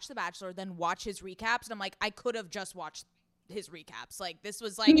watch The Bachelor, then watch his recaps, and I'm like, I could have just watched his recaps. Like this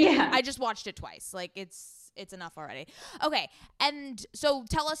was like, I just watched it twice. Like it's enough already. Okay, and so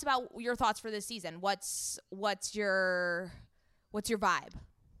tell us about your thoughts for this season. What's your vibe?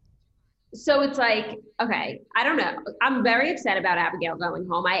 So it's like, okay, I don't know. I'm very upset about Abigail going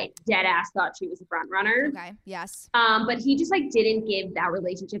home. I dead ass thought she was a front runner. Okay, yes. But he just like didn't give that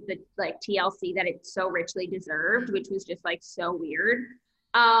relationship the like TLC that it so richly deserved, which was just like so weird.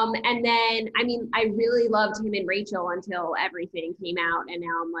 And then, I mean, I really loved him and Rachel until everything came out, and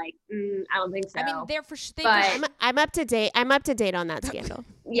now I'm like, I don't think so. I mean, I'm up to date. I'm up to date on that scandal.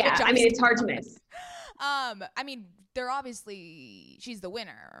 Yeah, I mean, it's hard to miss. I mean, she's the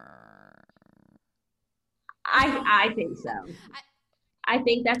winner. I think so. I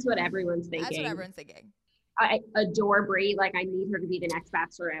think that's what everyone's thinking. That's what everyone's thinking. I adore Brie. Like, I need her to be the next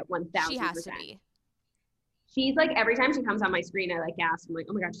Bachelorette 1,000%. She has to be. She's like, every time she comes on my screen, I like gasp. I'm like,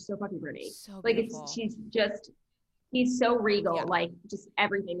 oh my God, she's so fucking pretty. So like, beautiful. He's so regal, like just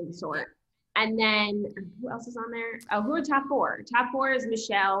everything of the sort. And then who else is on there? Oh, who are top four? Top four is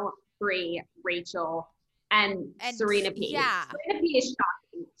Michelle, Brie, Rachel, and Serena P. Yeah. Serena P is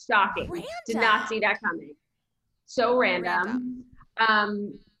shocking. Random. Did not see that coming. So random.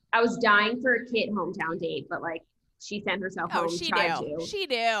 I was dying for a Kit hometown date, but like she sent herself home. She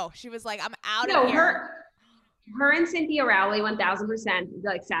knew. She was like, I'm out of here. Her and Cynthia Rowley 1,000%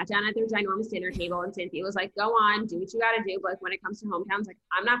 like sat down at their ginormous dinner table, and Cynthia was like, go on, do what you got to do. But like when it comes to hometowns, like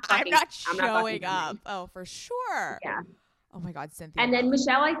I'm not showing up. Oh, for sure. Yeah. Oh my God, Cynthia. And then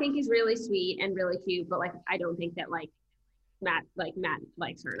Michelle, I think, is really sweet and really cute, but like I don't think that like Matt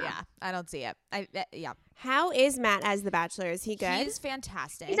likes her enough. Yeah, I don't see it. Yeah. How is Matt as the Bachelor? Is he good? He's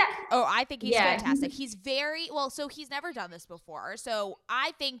fantastic. I think he's Yeah, fantastic. He's very well. So he's never done this before. So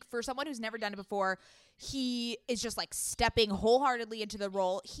I think for someone who's never done it before, he is just like stepping wholeheartedly into the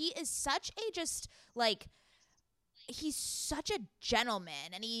role. He is such a just like. He's such a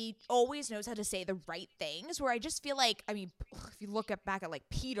gentleman, and he always knows how to say the right things, where I just feel like, I mean, if you look back at like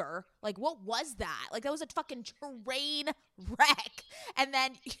Peter, like what was that? Like that was a fucking train wreck. And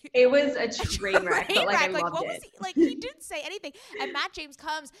then it was a train wreck, but like I loved what it. Was he, like he didn't say anything. And Matt James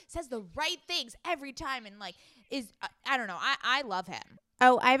comes, says the right things every time, and like I don't know. I love him.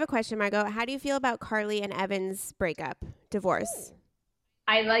 Oh, I have a question, Margo. How do you feel about Carly and Evan's divorce?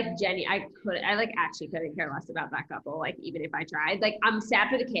 I actually couldn't care less about that couple. Like even if I tried, like I'm sad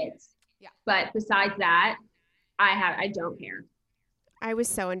for the kids. Yeah. But besides that, I don't care. I was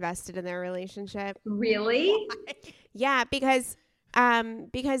so invested in their relationship. Really? Yeah, because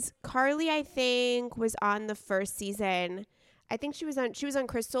Carly, I think, was on the first season. I think she was on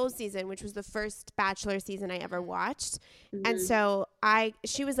Crystal's season, which was the first Bachelor season I ever watched. Mm-hmm. And so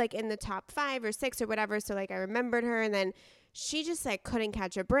she was like in the top 5 or 6 or whatever. So like I remembered her, and then she just like couldn't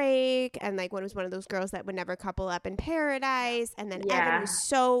catch a break, and like was one of those girls that would never couple up in paradise. And then Evan was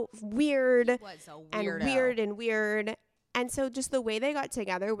so weird, and weird. And so just the way they got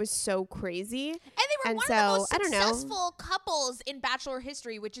together was so crazy. And they were one of the most successful couples in Bachelor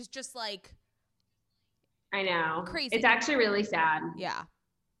history, which is just like, I know, crazy. It's actually really sad. Yeah.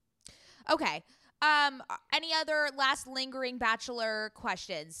 Okay. Any other last lingering Bachelor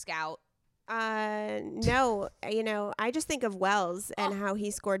questions, Scout? No, I just think of Wells and how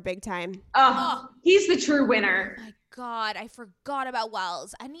he scored big time. He's the true winner. My God, I forgot about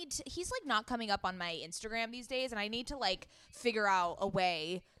Wells. He's like not coming up on my Instagram these days, and I need to like figure out a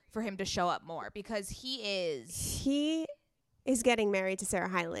way for him to show up more, because he is getting married to Sarah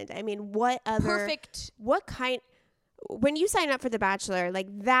Hyland. I mean, when you sign up for The Bachelor, like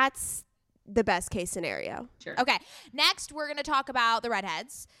that's the best case scenario. Sure. Okay. Next, we're going to talk about the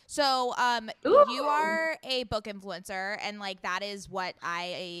redheads. So, you are a book influencer, and like that is what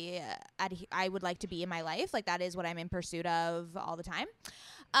I would like to be in my life. Like that is what I'm in pursuit of all the time.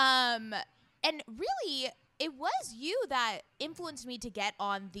 And really, it was you that influenced me to get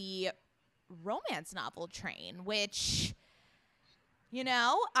on the romance novel train, which,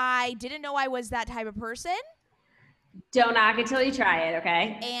 I didn't know I was that type of person. Don't knock it till you try it,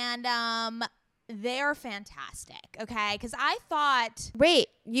 okay? And they're fantastic, okay? Because I thought... Wait,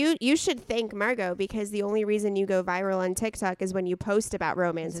 you should thank Margo, because the only reason you go viral on TikTok is when you post about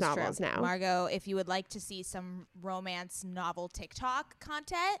romance novels now. Margo, if you would like to see some romance novel TikTok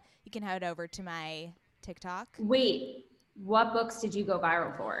content, you can head over to my TikTok. Wait, what books did you go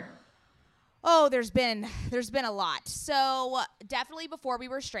viral for? Oh, there's been a lot. So definitely Before We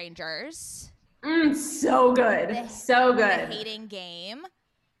Were Strangers. So good. So good. The Hating Game.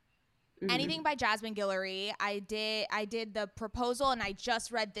 Mm-hmm. Anything by Jasmine Guillory. I did The Proposal, and I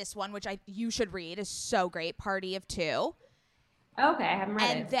just read this one, which you should read. It's so great. Party of Two. Okay, I haven't read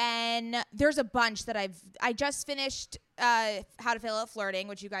it. And then there's a bunch that I just finished How to Fail at Flirting,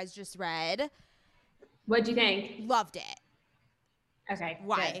 which you guys just read. What'd you think? Loved it. Okay.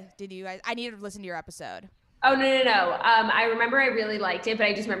 Why good. did you guys? I needed to listen to your episode. Oh, no. I remember I really liked it, but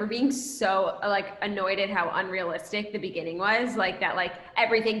I just remember being so like annoyed at how unrealistic the beginning was. Like that, like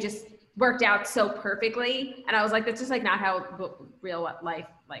everything just worked out so perfectly. And I was like, that's just like not how real life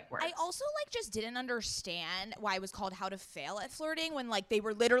like works. I also like just didn't understand why it was called How to Fail at Flirting, when like they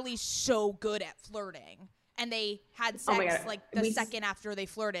were literally so good at flirting. And they had sex like the second after they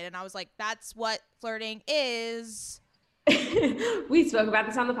flirted. And I was like, that's what flirting is. We spoke about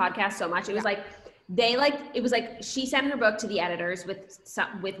this on the podcast so much. It was like, she sent her book to the editors with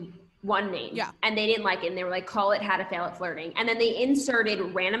one name. Yeah. And they didn't like it. And they were like, call it How to Fail at Flirting. And then they inserted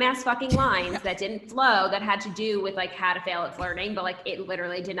random ass fucking lines that didn't flow, that had to do with like how to fail at flirting, but like it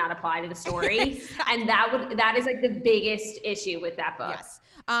literally did not apply to the story. Exactly. And that is like the biggest issue with that book. Yes.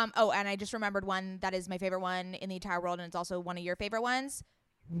 And I just remembered one that is my favorite one in the entire world, and it's also one of your favorite ones: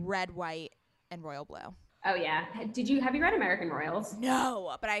 Red, White, and Royal Blue. Oh yeah. Have you read American Royals?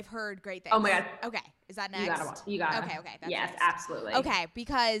 No, but I've heard great things. Oh my God. Okay. Is that next? You gotta. Okay. That's yes, next. Absolutely. Okay,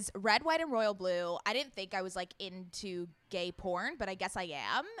 because Red, White, and Royal Blue, I didn't think I was like into gay porn, but I guess I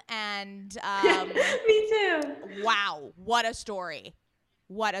am. And me too. Wow, what a story.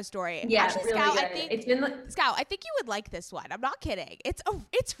 What a story. Yeah, actually, really Scout, good. Scout, I think you would like this one. I'm not kidding. It's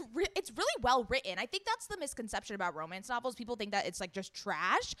really well written. I think that's the misconception about romance novels. People think that it's like just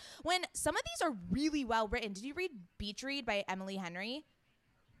trash, when some of these are really well written. Did you read Beach Read by Emily Henry?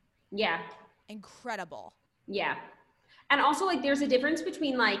 Yeah. Incredible. Yeah. And also, like, there's a difference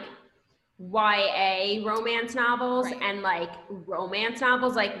between like YA romance novels and like romance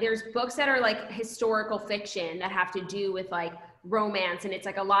novels. Like, there's books that are like historical fiction that have to do with like romance, and it's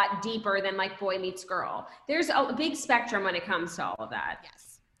like a lot deeper than like boy meets girl. There's a big spectrum when it comes to all of that.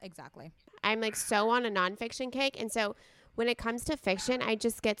 Yes, exactly. I'm like so on a nonfiction kick, and so when it comes to fiction, I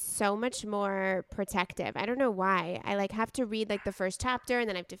just get so much more protective. I don't know why. I like have to read like the first chapter, and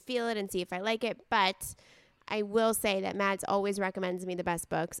then I have to feel it and see if I like it. But I will say that Mads always recommends me the best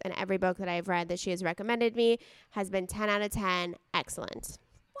books, and every book that I've read that she has recommended me has been 10 out of 10. Excellent.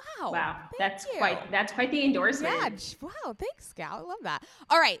 Wow. That's quite the endorsement. Yeah. Wow. Thanks, Scout. I love that.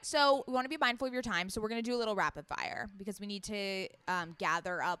 All right. So we want to be mindful of your time. So we're going to do a little rapid fire because we need to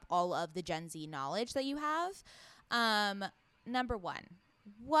gather up all of the Gen Z knowledge that you have. Number one,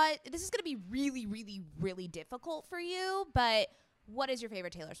 this is going to be really, really, really difficult for you, but what is your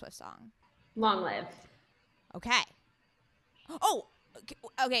favorite Taylor Swift song? Long Live. Okay. Oh,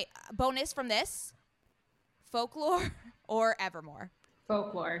 okay. Bonus from this: Folklore or Evermore?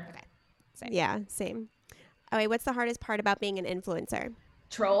 Folklore. Okay. Same. Yeah, same. Oh, wait, what's the hardest part about being an influencer?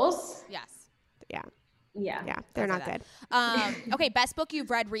 Trolls. Yes. Yeah. Yeah. Yeah, they're not good. Okay, best book you've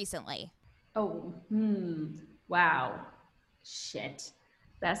read recently. Oh, wow. Shit.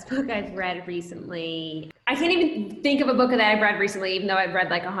 Best book I've read recently. I can't even think of a book that I've read recently, even though I've read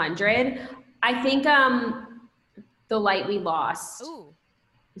like 100. I think The Light We Lost. Ooh.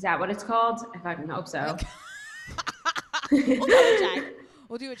 Is that what it's called? I fucking hope so.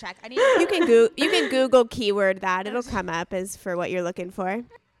 We'll do a check. You can Google keyword that. It'll come up as for what you're looking for.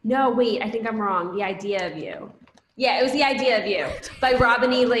 No, wait, I think I'm wrong. The Idea of You. Yeah, it was The Idea of You by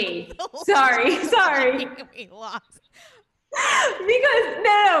Robin E. Lee. Sorry. We lost.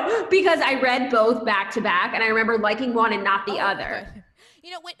 Because I read both back to back, and I remember liking one and not the other. Good. You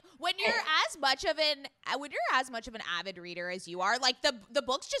know, when you're as much of an avid reader as you are, like the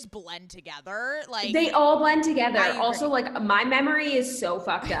books just blend together. Like they all blend together. I agree. Also, like my memory is so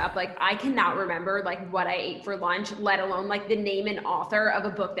fucked up. Like I cannot remember like what I ate for lunch, let alone like the name and author of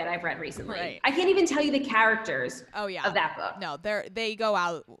a book that I've read recently. Right. I can't even tell you the characters of that book. No, they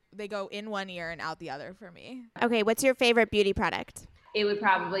go in one ear and out the other for me. Okay, what's your favorite beauty product? It would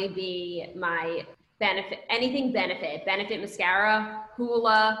probably be my Benefit mascara,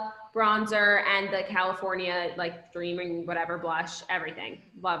 Hoola bronzer, and the California like Dreaming whatever blush, everything.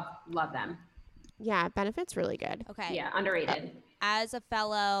 Love them. Yeah, Benefit's really good. Okay. Yeah, underrated. As a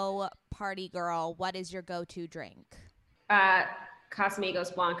fellow party girl, what is your go-to drink?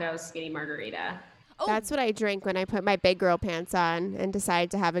 Casamigos Blancos Skinny Margarita. Oh, That's what I drink when I put my big girl pants on and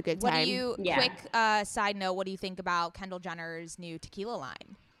decide to have a good time. Quick side note, what do you think about Kendall Jenner's new tequila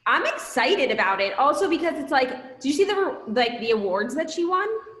line? I'm excited about it also because it's like, do you see the awards that she won?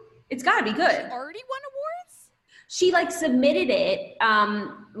 It's got to be good. She already won awards? She like submitted it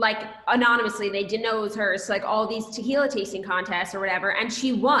like anonymously. They didn't know it was hers. So, like all these tequila tasting contests or whatever, and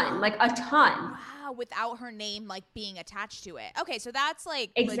she won like a ton. Wow, without her name like being attached to it. Okay, so that's like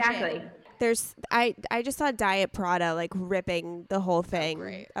exactly. legit. I just saw Diet Prada like ripping the whole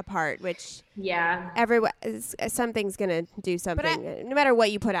thing apart, which something's gonna do something. No matter what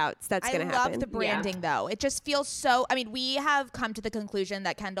you put out, that's gonna happen. I love the branding though. It just feels so. I mean, we have come to the conclusion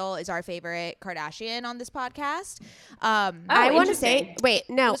that Kendall is our favorite Kardashian on this podcast. I want to say, wait,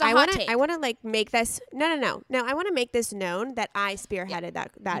 no, I want to like make this. No. I want to make this known that I spearheaded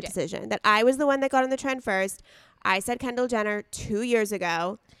that decision. That I was the one that got on the trend first. I said Kendall Jenner 2 years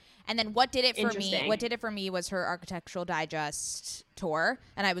ago. And then what did it for me? What did it for me was her Architectural Digest tour,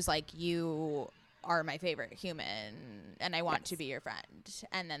 and I was like, "You are my favorite human, and I want to be your friend."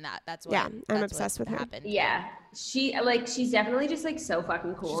 And then that's what. Yeah, I'm obsessed with her. Happened. Yeah, she's definitely just like so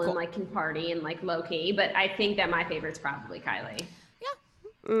fucking cool and like can party and like low key. But I think that my favorite's probably Kylie.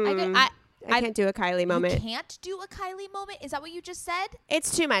 Yeah, I can't do a Kylie moment. You can't do a Kylie moment? Is that what you just said?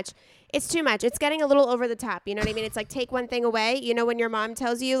 It's too much. It's getting a little over the top. You know what I mean? It's like take one thing away. You know when your mom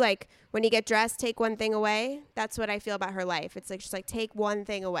tells you like when you get dressed, take one thing away? That's what I feel about her life. It's like she's like take one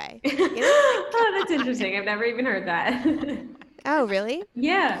thing away. You know? Oh, that's interesting. I've never even heard that. Oh, really?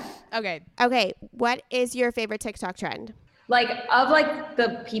 Yeah. Okay. What is your favorite TikTok trend? Like of like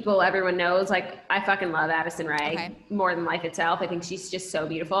the people everyone knows, like I fucking love Addison Rae more than life itself. I think she's just so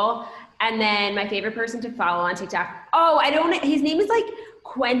beautiful. And then my favorite person to follow on TikTok. Oh, his name is like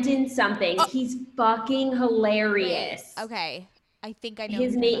Quentin something. He's fucking hilarious. Okay. I think I know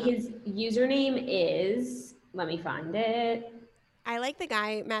his name. His username is, let me find it. I like the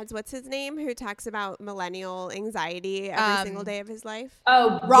guy, Mads, what's his name, who talks about millennial anxiety every single day of his life?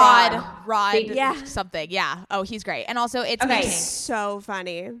 Oh, Rod. Big, something. Yeah. Oh, he's great. And also it's okay. So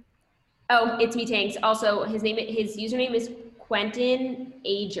funny. Oh, it's me, Tanks. Also, his username is Quentin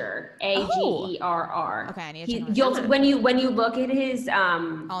Ager, Agerr. Okay, I need to check him out. When you look at his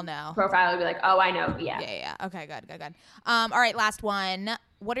I'll know. profile, you'll be like, oh, I know. Yeah. Okay, good. All right, last one.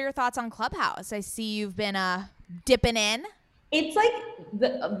 What are your thoughts on Clubhouse? I see you've been dipping in. It's like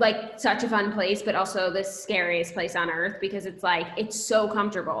such a fun place, but also the scariest place on earth because it's like, it's so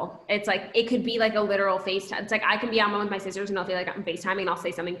comfortable. It's like, it could be like a literal FaceTime. It's like, I can be on one with my sisters and I'll feel like I'm FaceTiming and I'll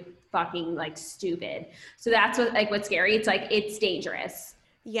say something fucking like stupid. So that's what's scary. It's like, it's dangerous.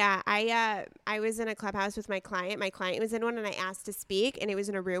 Yeah, I was in a Clubhouse with my client. My client was in one and I asked to speak and it was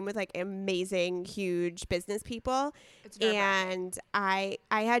in a room with like amazing, huge business people. And I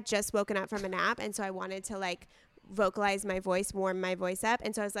had just woken up from a nap and so I wanted to like vocalize my voice, warm my voice up.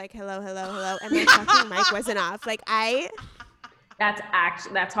 And so I was like, hello. And my fucking mic wasn't off. Like That's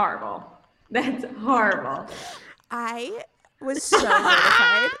horrible. That's horrible. I was so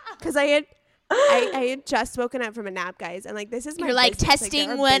mortified because I had just woken up from a nap, guys. And like, this is my You're like business.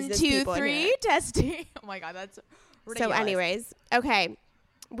 testing like, 1, 2, 3, testing. Oh my God, that's ridiculous. So anyways, okay.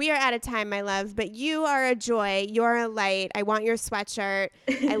 We are out of time, my love, but you are a joy. You're a light. I want your sweatshirt.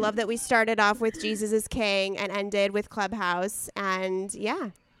 I love that we started off with Jesus is King and ended with Clubhouse. And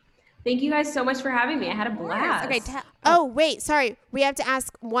yeah. Thank you guys so much for having me. I had a blast. Okay. Wait, sorry. We have to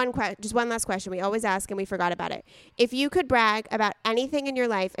ask just one last question. We always ask and we forgot about it. If you could brag about anything in your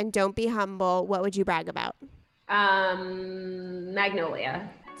life and don't be humble, what would you brag about? Magnolia.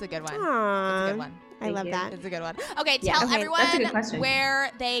 It's a good one. Aww. It's a good one. I love that. It's a good one. Okay, tell everyone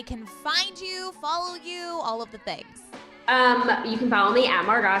where they can find you, follow you, all of the things. You can follow me at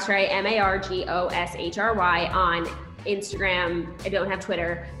Margo Oshry, MargoShry on Instagram. I don't have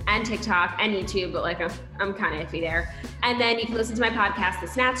Twitter and TikTok and YouTube, but like I'm kind of iffy there. And then you can listen to my podcast, The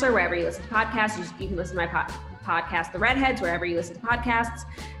Snatcher, wherever you listen to podcasts. You can listen to my podcast, The Redheads, wherever you listen to podcasts.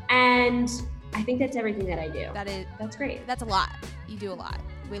 And I think that's everything that I do. That's great. That's a lot. You do a lot.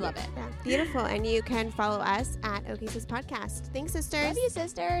 We love it. Yeah, beautiful. And you can follow us at OK Sis Podcast. Thanks, sisters. Love you,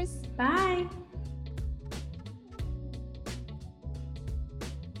 sisters. Bye.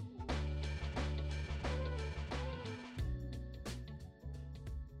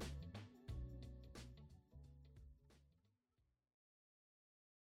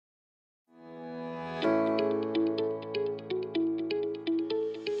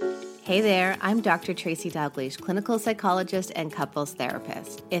 Hey there, I'm Dr. Tracy Dalglish, clinical psychologist and couples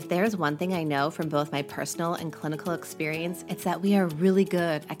therapist. If there's one thing I know from both my personal and clinical experience, it's that we are really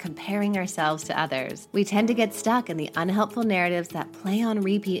good at comparing ourselves to others. We tend to get stuck in the unhelpful narratives that play on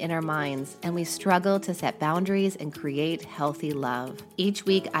repeat in our minds, and we struggle to set boundaries and create healthy love. Each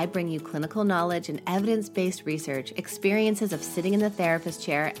week, I bring you clinical knowledge and evidence-based research, experiences of sitting in the therapist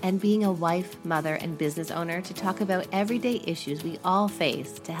chair, and being a wife, mother, and business owner to talk about everyday issues we all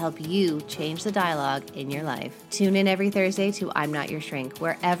face to help you change the dialogue in your life. Tune in every Thursday to I'm Not Your Shrink,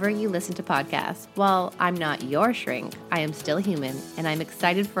 wherever you listen to podcasts. While I'm not your shrink, I am still human, and I'm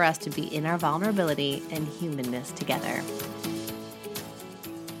excited for us to be in our vulnerability and humanness together.